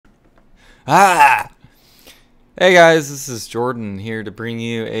Ah! Hey guys, this is Jordan here to bring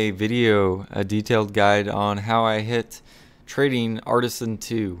you a detailed guide on how I hit trading Artisan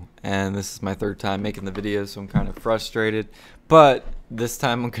 2. And this is my third time making the video, so I'm kind of frustrated. But this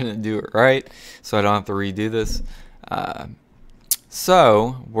time I'm going to do it right, so I don't have to redo this.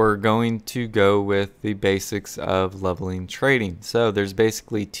 So we're going to go with the basics of leveling trading. So there's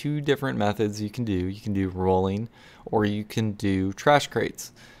basically two different methods you can do. You can do rolling or you can do trash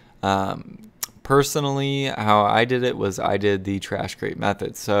crates. Personally, how I did it was I did the trash crate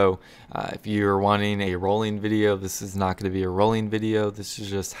method. So if you're wanting a rolling video, this is not going to be a rolling video. This is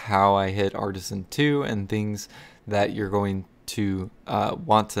just how I hit Artisan 2 and things that you're going to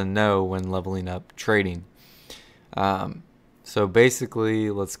want to know when leveling up trading. So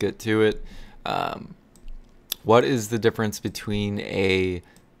basically, let's get to it. What is the difference between a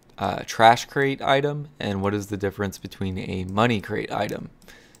trash crate item and what is the difference between a money crate item?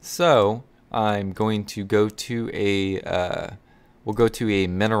 So I'm going to go to we'll go to a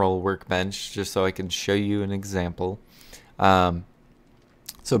mineral workbench just so I can show you an example. So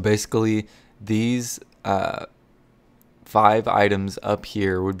basically, these 5 items up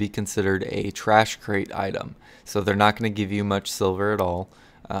here would be considered a trash crate item. So they're not going to give you much silver at all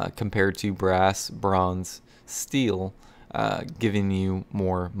compared to brass, bronze, steel, giving you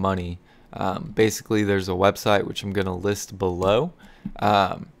more money. Basically, there's a website which I'm going to list below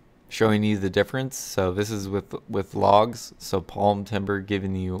showing you the difference. So this is with logs. So palm timber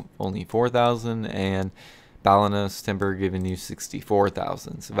giving you only 4,000 and Balanos timber giving you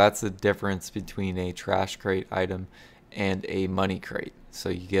 64,000. So that's the difference between a trash crate item and a money crate. So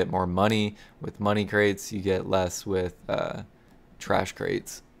you get more money with money crates, you get less with trash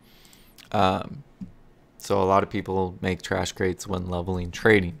crates. So a lot of people make trash crates when leveling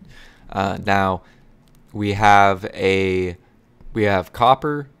trading. Now we have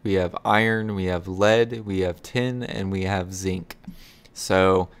copper, we have iron, we have lead, we have tin, and we have zinc.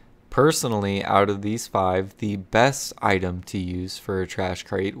 So personally, out of these 5, the best item to use for a trash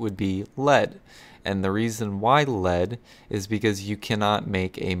crate would be lead. And the reason why lead is because you cannot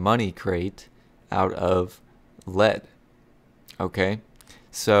make a money crate out of lead. Okay?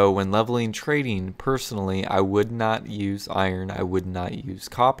 So when leveling trading, personally, I would not use iron, I would not use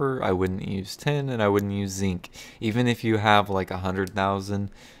copper, I wouldn't use tin, and I wouldn't use zinc. Even if you have like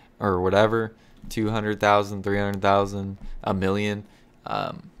 100,000 or whatever, 200,000, 300,000, a million,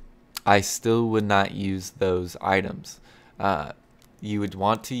 I still would not use those items. You would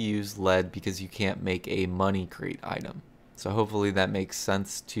want to use lead because you can't make a money crate item. So hopefully that makes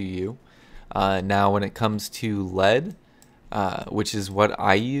sense to you. Now when it comes to lead, which is what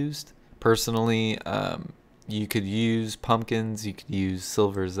I used personally, you could use pumpkins, you could use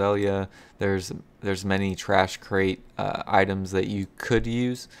silver zelia. There's many trash crate items that you could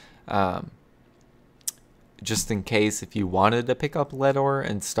use. Just in case if you wanted to pick up lead ore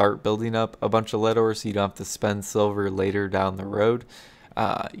and start building up a bunch of lead ore so you don't have to spend silver later down the road,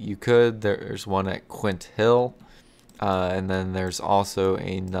 you could. There's one at Quint Hill, and then there's also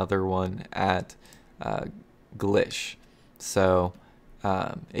another one at Glish. So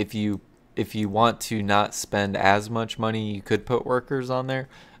if you want to not spend as much money, you could put workers on there,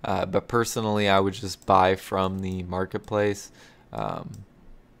 but personally I would just buy from the marketplace.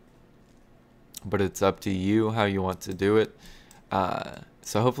 But it's up to you how you want to do it.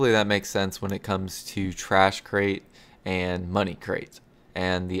 So hopefully that makes sense when it comes to trash crate and money crate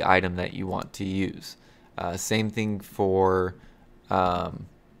and the item that you want to use. Same thing for which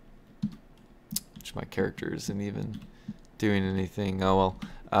my character isn't even doing anything. Oh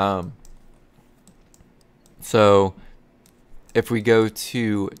well. So if we go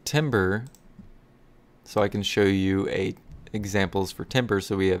to timber, so I can show you examples for timber.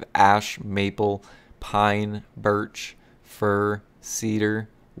 So we have ash, maple, pine, birch, fir, cedar,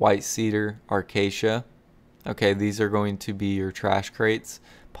 white cedar, acacia. Okay, these are going to be your trash crates.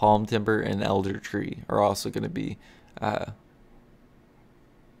 Palm timber and elder tree are also going to be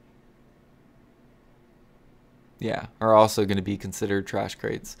considered trash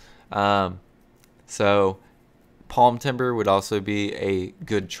crates. So palm timber would also be a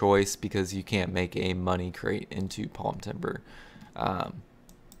good choice because you can't make a money crate into palm timber.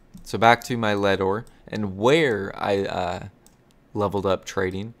 So back to my lead ore and where I leveled up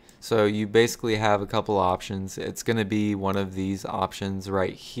trading. So you basically have a couple options. It's going to be one of these options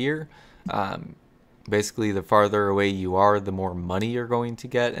right here. Basically, the farther away you are, the more money you're going to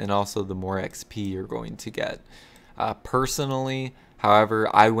get, and also the more XP you're going to get. Personally, however,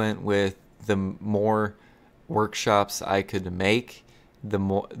 I went with the more workshops I could make,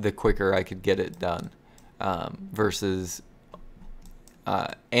 the quicker I could get it done, versus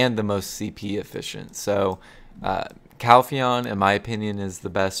and the most CP efficient. So Calpheon, in my opinion, is the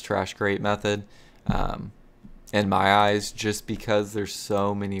best trash crate method in my eyes, just because there's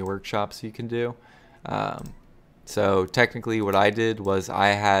so many workshops you can do. So technically what I did was I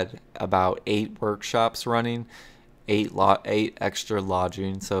had about 8 workshops running, 8 extra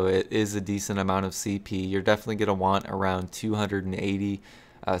lodging, so it is a decent amount of CP. You're definitely going to want around 280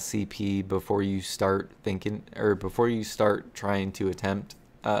 CP before you start thinking, or before you start trying to attempt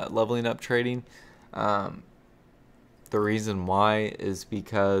leveling up trading. The reason why is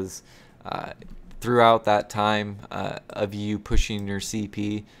because throughout that time of you pushing your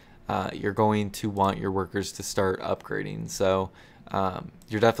CP, you're going to want your workers to start upgrading. So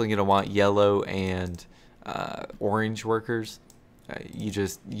you're definitely going to want yellow and orange workers.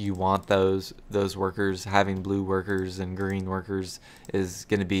 You want those workers. Having blue workers and green workers is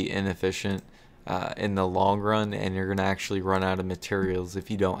going to be inefficient in the long run, and you're going to actually run out of materials if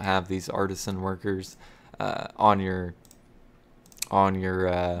you don't have these artisan workers on your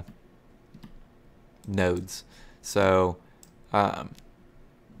nodes. So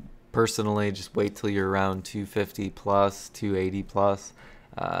personally, just wait till you're around 250 plus, 280 plus,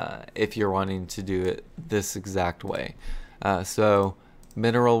 if you're wanting to do it this exact way. So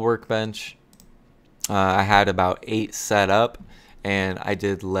mineral workbench, I had about 8 set up, and I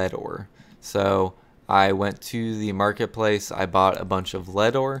did lead ore. So I went to the marketplace, I bought a bunch of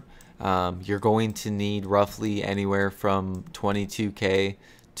lead ore. You're going to need roughly anywhere from 22k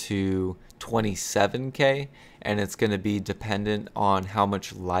to 27k, and it's going to be dependent on how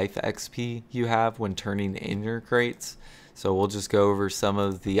much life XP you have when turning in your crates. So we'll just go over some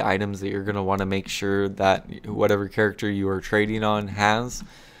of the items that you're going to want to make sure that whatever character you are trading on has.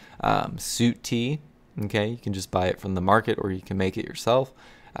 Suit T, okay, you can just buy it from the market or you can make it yourself.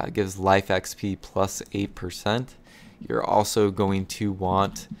 It gives life XP plus 8%. You're also going to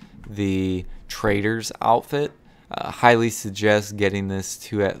want the trader's outfit. Highly suggest getting this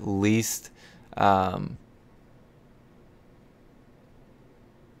to at least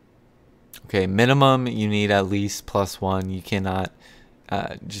minimum you need at least +1. You cannot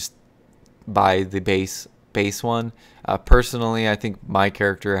just buy the base one. Personally, I think my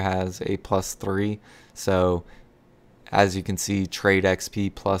character has a +3, so as you can see, trade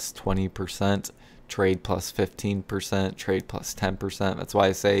XP plus 20%, trade plus 15%, trade plus 10%. That's why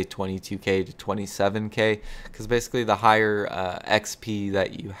I say 22k to 27k, because basically the higher XP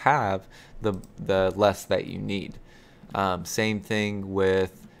that you have, the less that you need. Same thing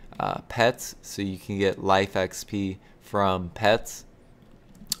with pets, so you can get life XP from pets,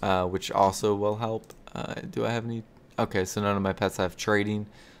 which also will help. Do I have any? Okay, so none of my pets have trading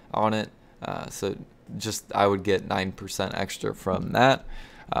on it, so just I would get 9% extra from that.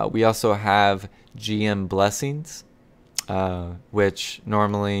 We also have GM blessings, which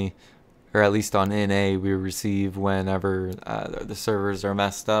normally, or at least on NA, we receive whenever the servers are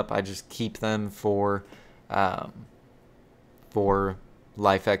messed up. I just keep them for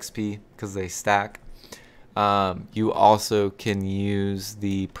life XP because they stack. You also can use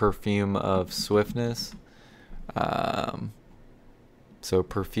the perfume of swiftness. So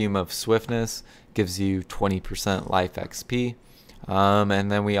perfume of swiftness gives you 20% life XP.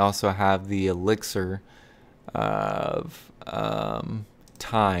 And then we also have the elixir of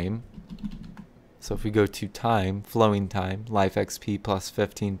time. So if we go to time, flowing time, life XP plus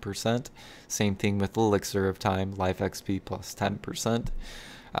 15%. Same thing with elixir of time, life XP plus 10%.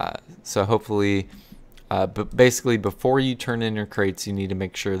 So hopefully, but basically before you turn in your crates, you need to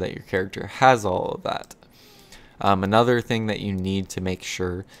make sure that your character has all of that. Another thing that you need to make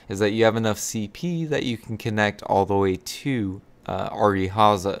sure is that you have enough CP that you can connect all the way to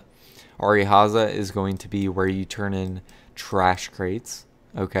Artisan. Artisan is going to be where you turn in trash crates,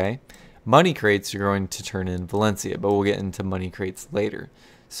 okay? Money crates you're going to turn in Valencia, but we'll get into money crates later.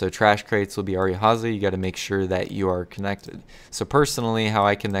 So trash crates will be Artisan. You got to make sure that you are connected. So personally, how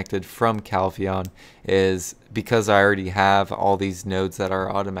I connected from Calpheon is because I already have all these nodes that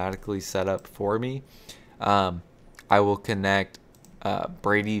are automatically set up for me. I will connect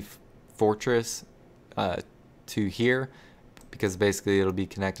Brady Fortress to here, because basically it'll be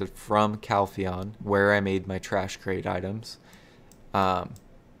connected from Calpheon, where I made my trash crate items.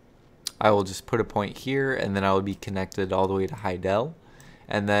 I will just put a point here, and then I will be connected all the way to Heidel.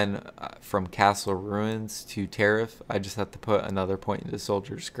 And then from Castle Ruins to Tariff, I just have to put another point into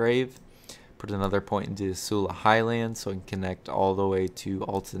Soldier's Grave, put another point into Sula Highlands, so I can connect all the way to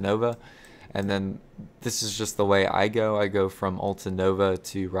Alta Nova. And then this is just the way I go. I go from Alta Nova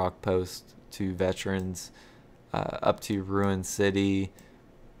to Rock Post to Veterans, up to Ruin City,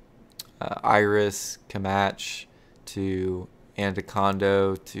 Iris, Kamach, to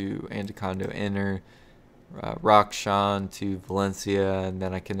Andacondo to Andacondo Inner, Rakshan to Valencia, and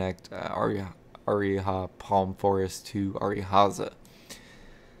then I connect Ariha Palm Forest to Arihaza.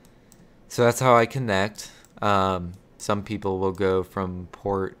 So that's how I connect. Some people will go from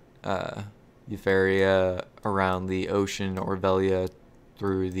Port Euphoria around the ocean, or Velia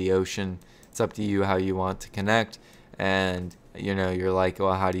through the ocean. It's up to you how you want to connect. And you're like,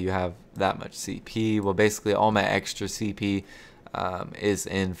 well, how do you have that much CP? Well, basically all my extra CP is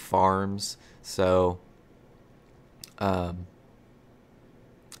in farms. So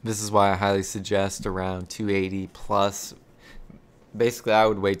this is why I highly suggest around 280 plus. Basically, I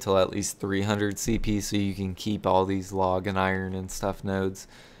would wait till at least 300 CP so you can keep all these log and iron and stuff nodes.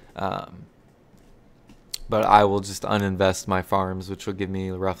 But I will just uninvest my farms, which will give me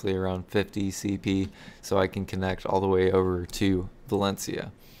roughly around 50 CP, so I can connect all the way over to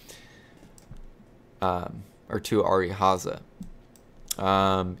Valencia, or to Arihaza.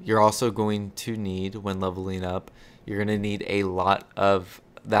 You're also going to need, when leveling up, you're going to need a lot of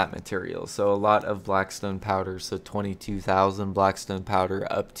that material. So a lot of blackstone powder, so 22,000 blackstone powder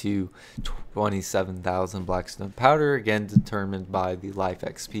up to 27,000 blackstone powder, again determined by the life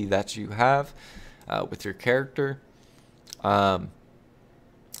XP that you have with your character. So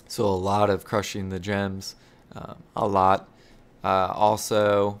a lot of crushing the gems, a lot.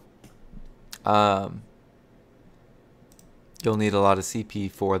 Also, you'll need a lot of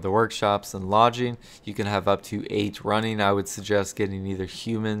CP for the workshops and lodging. You can have up to 8 running. I would suggest getting either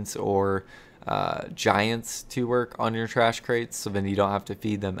humans or giants to work on your trash crates, so then you don't have to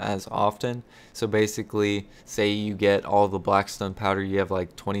feed them as often. So basically, say you get all the blackstone powder, you have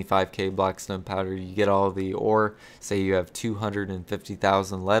like 25k blackstone powder, you get all the ore, say you have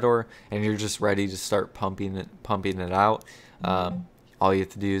 250,000 lead ore, and you're just ready to start pumping it out. All you have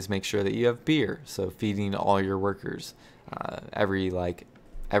to do is make sure that you have beer, so feeding all your workers every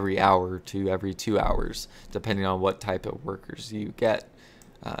hour to every 2 hours, depending on what type of workers you get.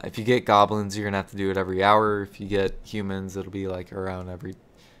 If you get goblins, you're gonna have to do it every hour. If you get humans, it'll be like around every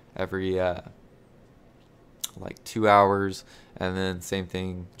like 2 hours, and then same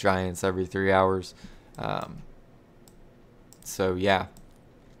thing, giants every 3 hours. So yeah,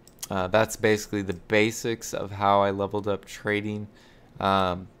 that's basically the basics of how I leveled up trading.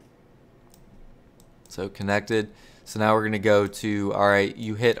 So connected. So now we're gonna go to, all right,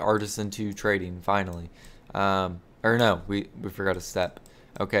 you hit Artisan 2 trading finally. Or no, we forgot a step.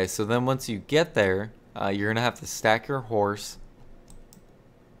 Okay, so then once you get there, you're gonna have to stack your horse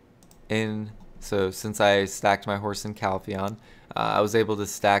in. So since I stacked my horse in Calpheon, I was able to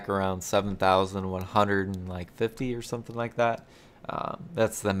stack around 7,150 or something like that.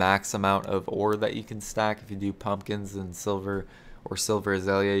 That's the max amount of ore that you can stack. If you do pumpkins and silver or silver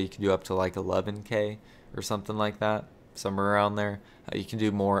azalea, you can do up to like 11k or something like that, somewhere around there. You can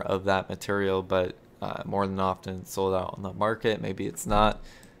do more of that material, but more than often it's sold out on the market. Maybe it's not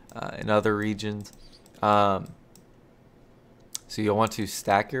in other regions. So you'll want to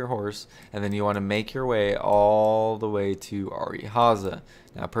stack your horse, and then you want to make your way all the way to Arihaza.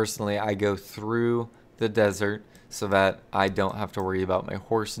 Now personally, I go through the desert so that I don't have to worry about my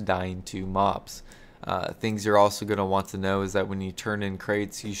horse dying to mobs. Things you're also going to want to know is that when you turn in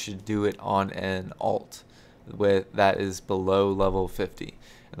crates, you should do it on an alt that is below level 50.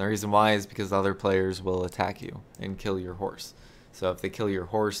 And the reason why is because other players will attack you and kill your horse. So if they kill your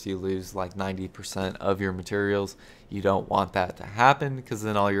horse, you lose like 90% of your materials. You don't want that to happen, because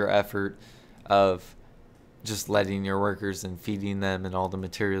then all your effort of just letting your workers and feeding them and all the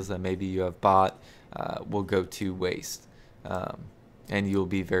materials that maybe you have bought will go to waste. And you'll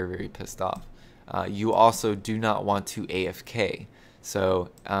be very, very pissed off. You also do not want to AFK. So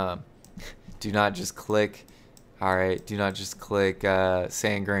do not just click, all right, do not just click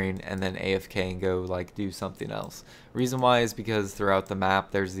sand grain and then AFK and go like do something else. Reason why is because throughout the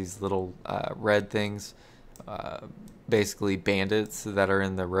map there's these little red things, basically bandits that are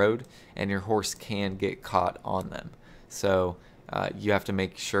in the road, and your horse can get caught on them. So you have to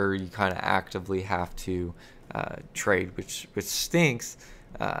make sure you kind of actively have to trade, which stinks.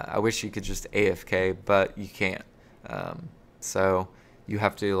 I wish you could just AFK, but you can't. So you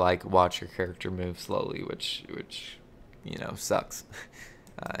have to like watch your character move slowly, which you know sucks.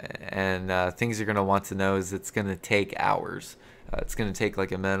 And things you're gonna want to know is it's gonna take hours. It's gonna take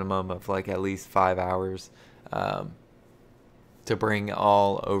like a minimum of like at least 5 hours to bring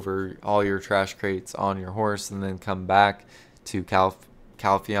all your trash crates on your horse, and then come back to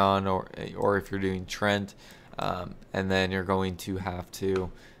Calpheon, or if you're doing Trent, and then you're going to have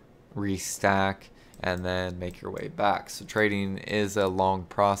to restack and then make your way back. So trading is a long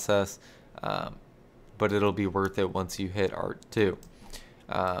process, but it'll be worth it once you hit Art 2.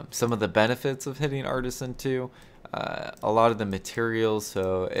 Some of the benefits of hitting Artisan 2, a lot of the materials.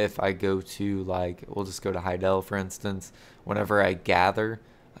 So if I go to, like, we'll just go to Heidel for instance, whenever I gather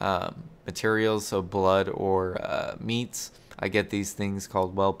materials, so blood or meats, I get these things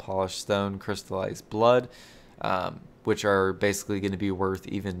called well polished stone crystallized blood, which are basically going to be worth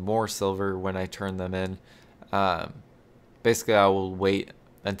even more silver when I turn them in. Basically I will wait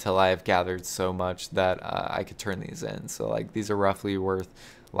until I have gathered so much that I could turn these in. So like these are roughly worth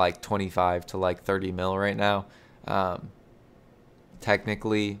like 25 to like 30 mil right now,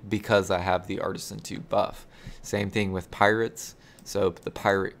 technically, because I have the Artisan 2 buff. Same thing with pirates. So the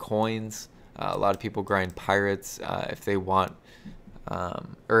pirate coins, a lot of people grind pirates if they want,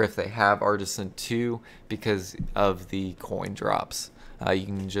 or if they have Artisan 2 because of the coin drops. You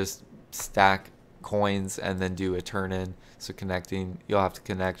can just stack coins and then do a turn in. So connecting, you'll have to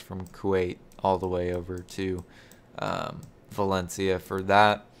connect from Kuwait all the way over to Valencia for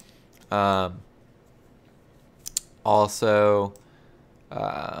that. Also,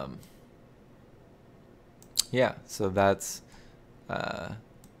 yeah, so that's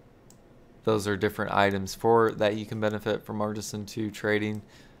those are different items for that you can benefit from Artisan 2 trading.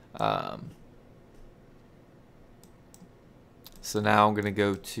 So now I'm going to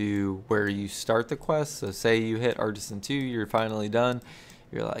go to where you start the quest. So say you hit Artisan 2, you're finally done.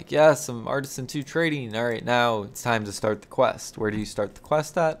 You're like, yes, I'm Artisan 2 trading. All right, now it's time to start the quest. Where do you start the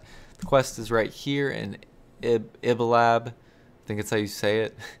quest at? The quest is right here in Ibalab. I think it's how you say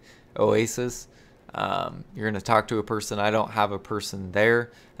it. Oasis. You're going to talk to a person. I don't have a person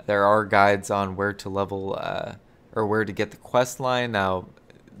there. There are guides on where to level or where to get the quest line. Now,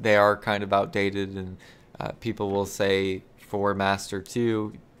 they are kind of outdated, and people will say for Master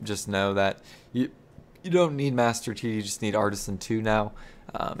 2, just know that you don't need Master 2, you just need Artisan 2 now.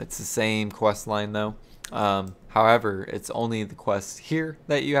 It's the same quest line though. However, it's only the quests here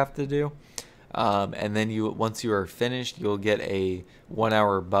that you have to do. And then once you are finished, you'll get a 1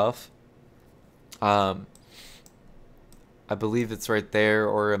 hour buff. I believe it's right there,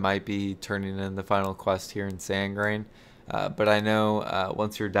 or it might be turning in the final quest here in Sandgrain. But I know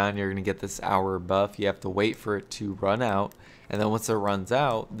once you're done, you're going to get this hour buff. You have to wait for it to run out. And then once it runs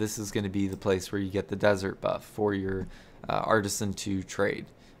out, this is going to be the place where you get the desert buff for your Artisan 2 trade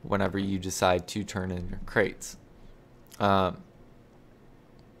whenever you decide to turn in your crates.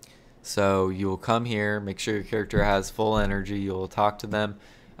 So you will come here, make sure your character has full energy. You'll talk to them.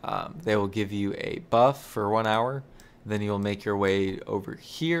 They will give you a buff for 1 hour. Then you'll make your way over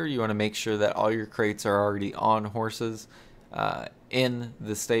here. You want to make sure that all your crates are already on horses in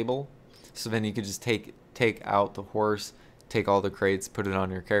the stable. So then you could just take out the horse, take all the crates, put it on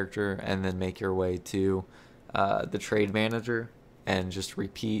your character, and then make your way to the trade manager and just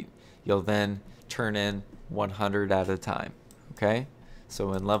repeat. You'll then turn in 100 at a time. Okay? So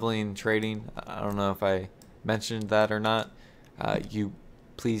when leveling trading, I don't know if I mentioned that or not, you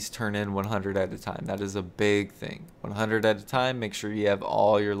please turn in 100 at a time. That is a big thing. 100 at a time. Make sure you have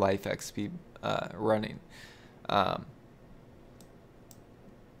all your life XP running.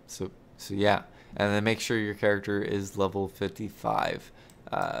 So yeah, and then make sure your character is level 55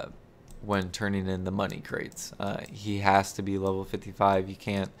 when turning in the money crates. He has to be level 55. You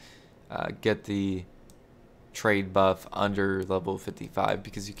can't get the trade buff under level 55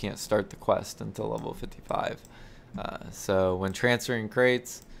 because you can't start the quest until level 55. So when transferring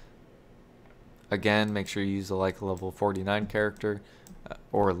crates, again, make sure you use a level 49 character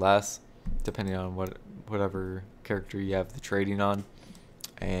or less, depending on whatever character you have the trading on.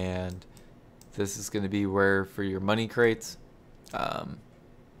 And this is going to be where for your money crates.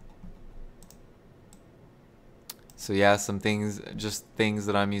 So yeah, some things, just things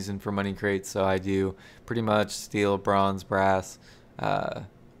that I'm using for money crates. So I do pretty much steel, bronze, brass.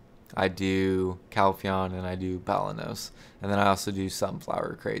 I do Calphion, and I do Balanos. And then I also do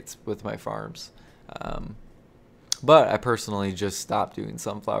sunflower crates with my farms. But I personally just stopped doing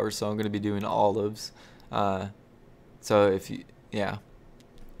sunflowers, so I'm going to be doing olives. So if you, yeah.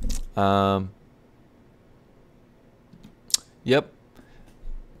 Yep.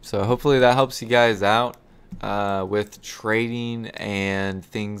 So hopefully that helps you guys out with trading and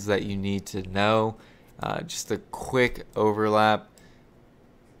things that you need to know. Just a quick overlap.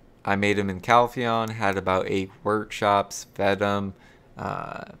 I made them in Calphion, had about 8 workshops, fed them.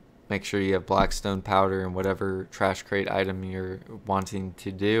 Make sure you have blackstone powder and whatever trash crate item you're wanting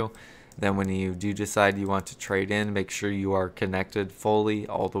to do. Then when you do decide you want to trade in, make sure you are connected fully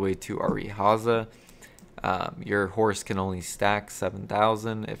all the way to Arihaza. Your horse can only stack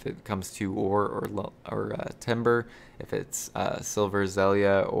 7,000 if it comes to ore or timber. If it's silver,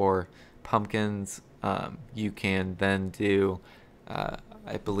 zelia, or pumpkins, you can then do,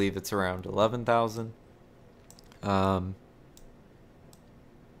 I believe it's around 11,000.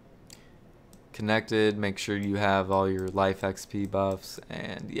 Connected, make sure you have all your life XP buffs,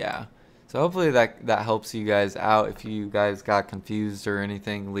 and yeah. So hopefully that helps you guys out. If you guys got confused or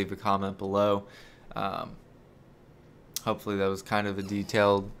anything, leave a comment below. Hopefully that was kind of a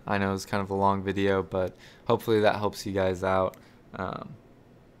detailed, I know it was kind of a long video, but hopefully that helps you guys out.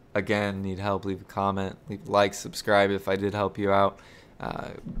 Again, need help, leave a comment, leave a like, subscribe if I did help you out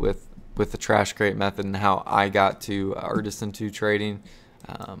with the trash crate method and how I got to Artisan 2 trading.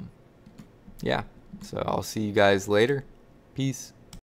 Yeah, so I'll see you guys later. Peace.